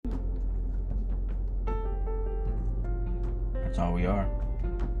That's all we are.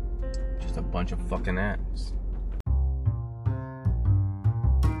 Just a bunch of fucking ants.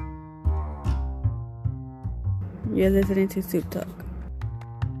 You're listening to Soup Talk.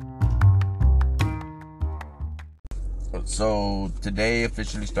 So today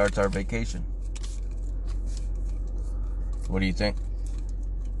officially starts our vacation. What do you think?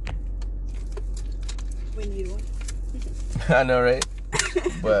 We need one. I know, right?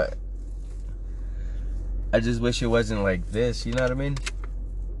 But I just wish it wasn't like this, you know what I mean?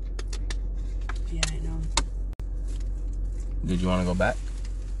 Yeah, I know. Did you want to go back?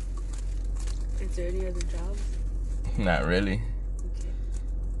 Is there any other jobs? Not really. Okay.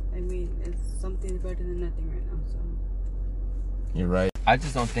 I mean, it's something better than nothing right now, so. You're right. I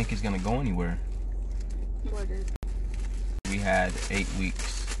just don't think it's going to go anywhere. What is? We had 8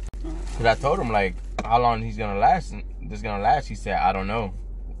 weeks. Because I told him, like, how long he's going to last. And this is going to last. He said, I don't know.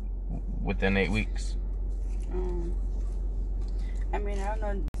 Within 8 weeks. I mean, I don't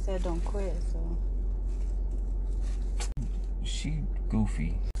know. He said don't quit, so. She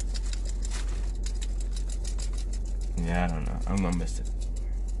goofy. Yeah, I don't know. I'm going to miss it.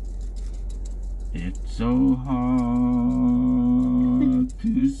 It's so hard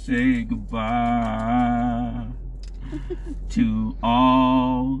to say goodbye to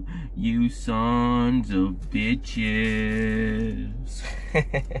all you sons of bitches.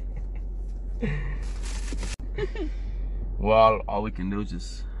 Well, all we can do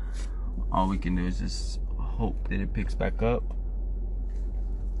is just hope that it picks back up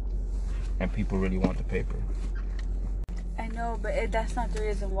and people really want the paper. I know, but that's not the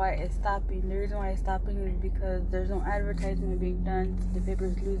reason why it's stopping. The reason why it's stopping is because there's no advertisement being done. The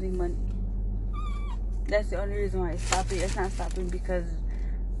paper's losing money. That's the only reason why it's stopping. It's not stopping because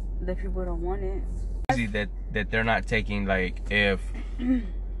the people don't want it. Crazy that they're not taking, like, if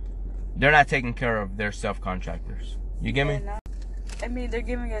they're not taking care of their self-contractors. You get me? I mean, they're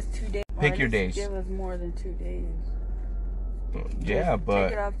giving us 2 days. Pick your days. Give us more than 2 days. Yeah, just but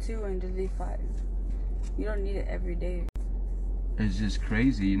take it off 2 and just leave 5. You don't need it every day. It's just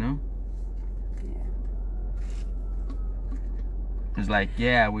crazy, you know? Yeah. It's like,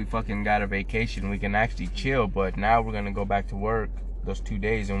 yeah, we fucking got a vacation. We can actually chill, but now we're going to go back to work those 2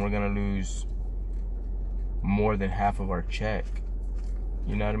 days and we're going to lose more than half of our check.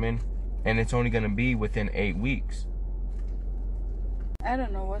 You know what I mean? And it's only going to be within 8 weeks. I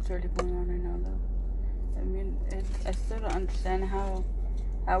don't know what's really going on right now, though. I mean, I still don't understand how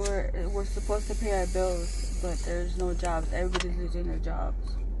we're supposed to pay our bills, but there's no jobs. Everybody's losing their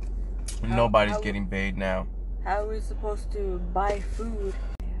jobs. Nobody's getting paid now. How are we supposed to buy food?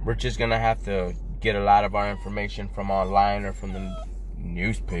 We're just going to have to get a lot of our information from online or from the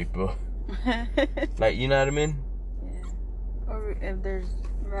newspaper. Like, you know what I mean? Yeah. Or if there's...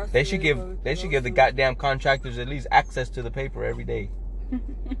 They should give the goddamn contractors at least access to the paper every day.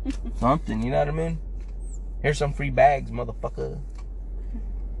 Something, you know what I mean? Here's some free bags, motherfucker.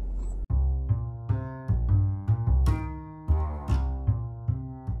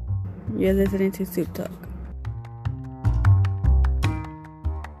 You're listening to Soup Talk.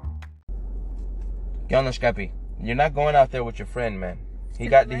 ¿Qué onda, Scappy? You're not going out there with your friend, man. He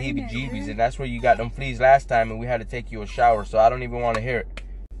got the heebie-jeebies, and that's where you got them fleas last time, and we had to take you a shower, so I don't even want to hear it.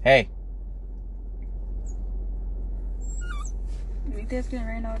 Hey. You think it's gonna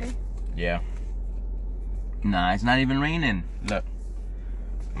rain all day? Yeah. Nah, it's not even raining. Look.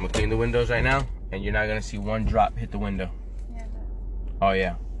 I'm gonna clean the windows right now, and you're not gonna see one drop hit the window. Yeah. Oh,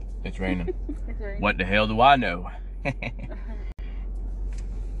 yeah. It's raining. It's raining. What the hell do I know?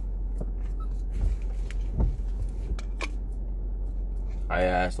 I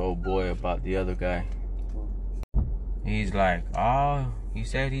asked old boy about the other guy. He's like, oh, he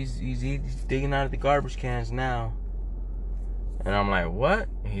said he's digging out of the garbage cans now. And I'm like, what?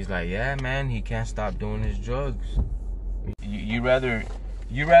 He's like, yeah, man, he can't stop doing his drugs. You rather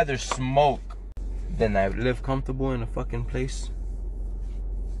smoke than live comfortable in a fucking place?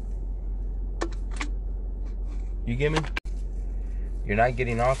 You get me? You're not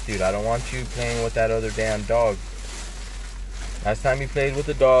getting off, dude. I don't want you playing with that other damn dog. Last time you played with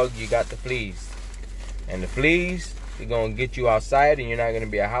the dog, you got the fleas. And the fleas, they're going to get you outside and you're not going to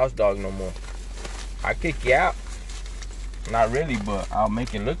be a house dog no more. I'll kick you out. Not really, but I'll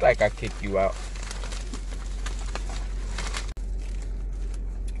make it look like I kick you out.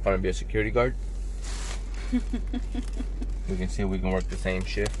 Want to be a security guard? We can see if we can work the same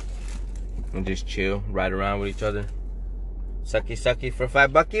shift. And just chill, ride around with each other. Sucky sucky for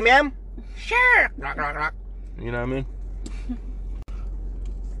 $5, ma'am? Sure. You know what I mean?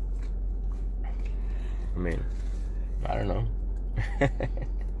 I mean, I don't know.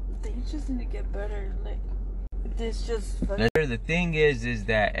 They just need to get better. Like, This just... The thing is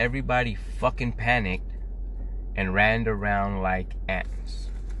that everybody fucking panicked and ran around like ants.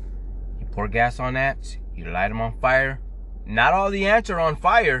 You pour gas on ants, you light them on fire. Not all the ants are on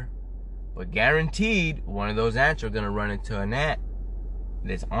fire, but guaranteed one of those ants are gonna run into an ant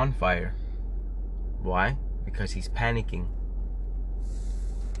that's on fire. Why? Because he's panicking.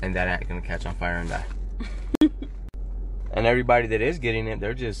 And that ant gonna catch on fire and die. And everybody that is getting it,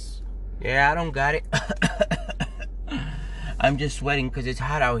 they're just, yeah, I don't got it. I'm just sweating because it's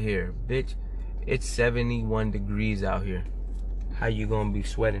hot out here. Bitch, it's 71 degrees out here. How you gonna be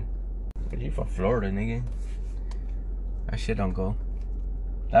sweating? You from Florida, nigga. That shit don't go.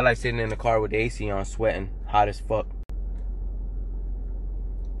 I like sitting in the car with the AC on, sweating, hot as fuck.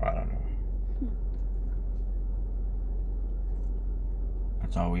 I don't know.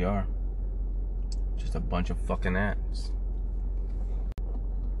 That's all we are. Just a bunch of fucking ants.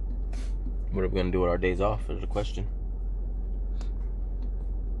 What are we gonna do with our days off is the question.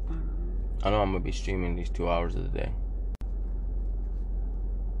 I know I'm gonna be streaming these 2 hours of the day.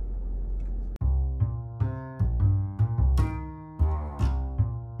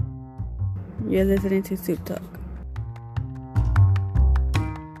 You're listening to Soup Talk.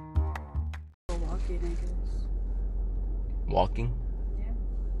 Walking, I guess. Walking? Yeah.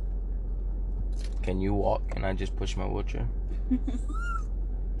 Can you walk? Can I just push my wheelchair?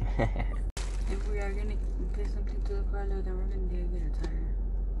 If we are gonna put something to the car, then we're gonna get a tire.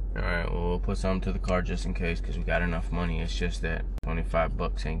 Alright, well, we'll put something to the car just in case because we got enough money. It's just that 25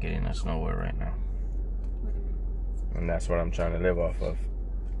 bucks ain't getting us nowhere right now. What do you mean? And that's what I'm trying to live off of.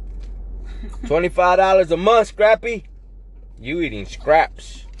 $25 a month, Scrappy. You eating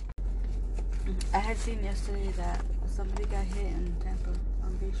scraps. I had seen yesterday that somebody got hit in Tampa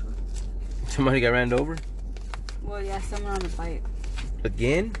on Bayshore. Somebody got ran over? Well, yeah, someone on a bike.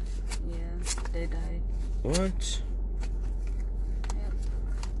 Again? Yeah, they died. What? Yep.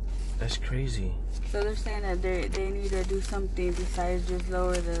 That's crazy. So they're saying that they need to do something besides just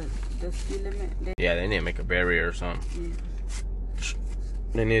lower the speed limit. Yeah, they need to make a barrier or something. Yeah.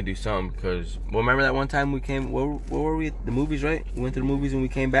 They need to do something because, well, remember that one time we came, where were we at the movies, right? We went to the movies and we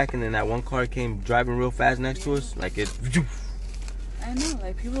came back and then that one car came driving real fast next to us. Like it. I know,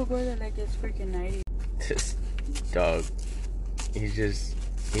 like people go there like it's freaking 90. This dog.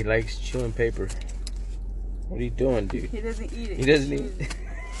 He likes chewing paper. What are you doing, dude? He doesn't eat it. He doesn't eat it.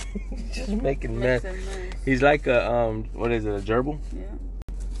 He's just making mess. Nice. He's like a, what is it, a gerbil? Yeah.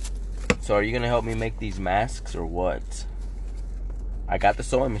 So are you going to help me make these masks or what? I got the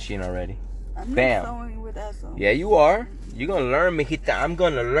sewing machine already. I'm Bam. not sewing with that sewing. Yeah, you are. You're going to learn, mijita. I'm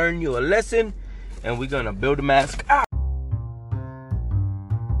going to learn you a lesson, and we're going to build a mask. Ah!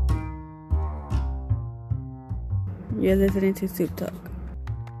 You're listening to Soup Talk.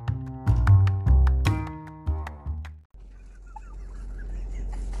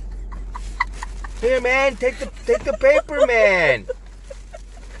 Here, man. Take the paper, man.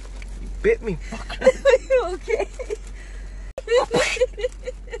 You bit me, fucker. Okay.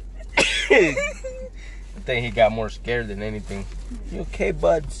 I think he got more scared than anything. You okay,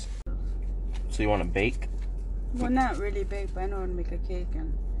 buds? So you want to bake? Well, not really bake, but I know how to make a cake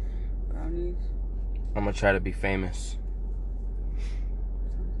and brownies. I'm gonna try to be famous.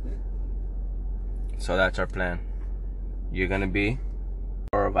 So that's our plan. You're gonna be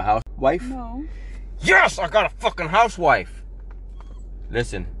more of a housewife? No. Yes, I got a fucking housewife.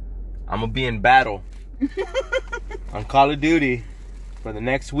 Listen, I'm gonna be in battle on Call of Duty for the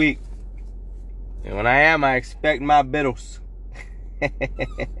next week. And when I am, I expect my biddles. Bang,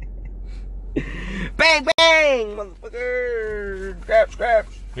 bang, motherfucker.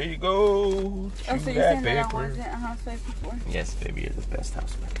 Scraps. Here you go. Oh, so Chew you're that saying that I paper. wasn't a housewife before? Yes, baby, you're the best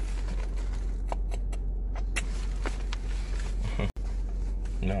housewife.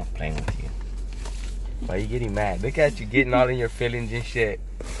 No, I'm playing with you. Why are you getting mad? Look at you getting all in your feelings and shit.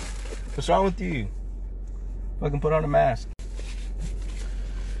 What's wrong with you? Fucking put on a mask.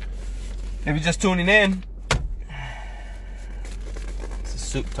 If you're just tuning in, it's a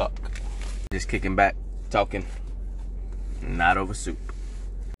soup talk. Just kicking back, talking, not over soup.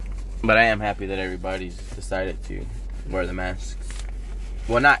 But I am happy that everybody's decided to wear the masks.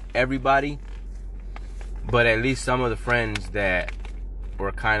 Well, not everybody, but at least some of the friends that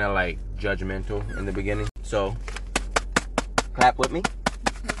were kind of like judgmental in the beginning. So, clap with me.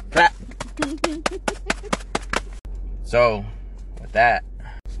 Clap. So, with that,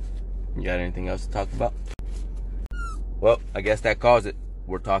 you got anything else to talk about? Well, I guess that calls it.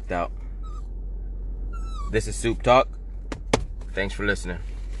 We're talked out. This is Soup Talk. Thanks for listening.